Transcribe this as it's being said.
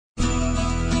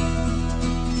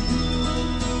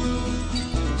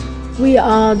We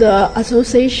are the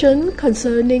Association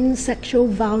Concerning Sexual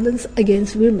Violence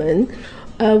Against Women.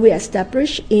 We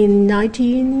established in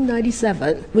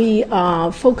 1997. We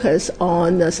are focused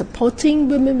on supporting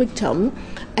women victims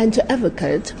and to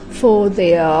advocate for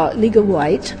their legal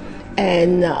rights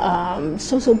and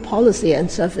social policy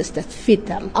and service that fit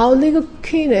them. Our legal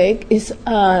clinic is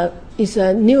a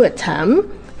new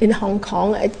attempt in Hong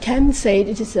Kong. I can say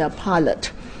it is a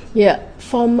pilot.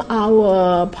 From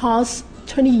our past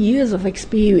 20 years of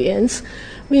experience,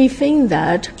 we think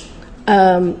that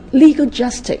legal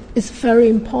justice is very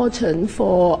important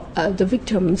for the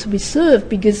victims we serve,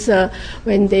 because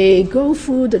when they go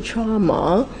through the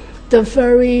trauma, the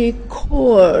very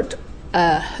core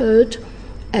hurt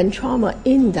and trauma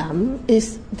in them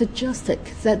is the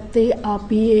justice that they are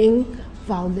being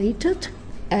violated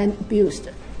and abused.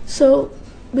 So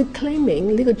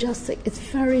reclaiming legal justice is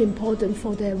very important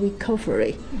for their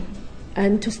recovery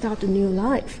and to start a new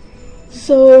life.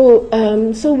 So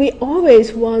we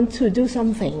always want to do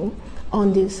something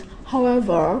on this.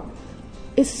 However,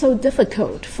 it's so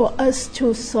difficult for us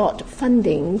to sort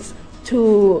fundings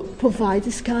to provide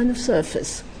this kind of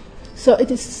service. So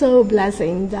it is so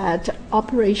blessing that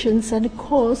Operation Santa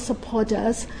Claus support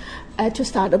us to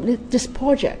start up this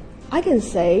project. I can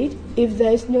say if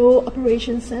there's no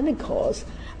Operation Santa Claus,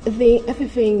 I think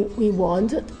everything we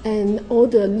wanted and all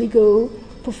the legal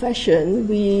profession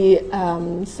we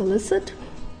solicit,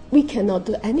 we cannot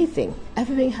do anything.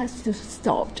 Everything has to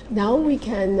stop. Now we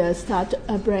can start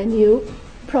a brand new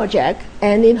project,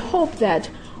 and in hope that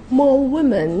more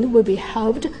women will be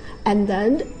helped, and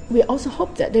then we also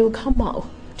hope that they will come out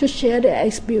to share their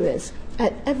experience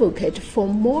and advocate for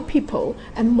more people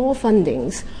and more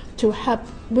fundings to help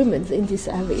women in this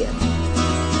area.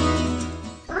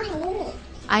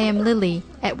 I am Lily.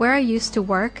 At where I used to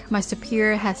work, my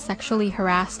superior has sexually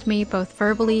harassed me both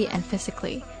verbally and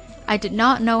physically. I did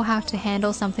not know how to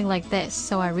handle something like this,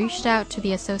 so I reached out to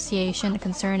the Association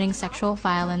Concerning Sexual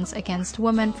Violence Against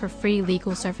Women for free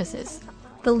legal services.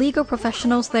 The legal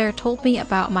professionals there told me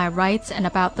about my rights and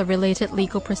about the related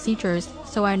legal procedures,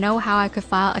 so I know how I could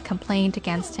file a complaint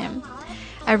against him.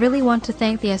 I really want to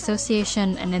thank the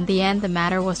association, and in the end the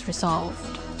matter was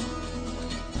resolved.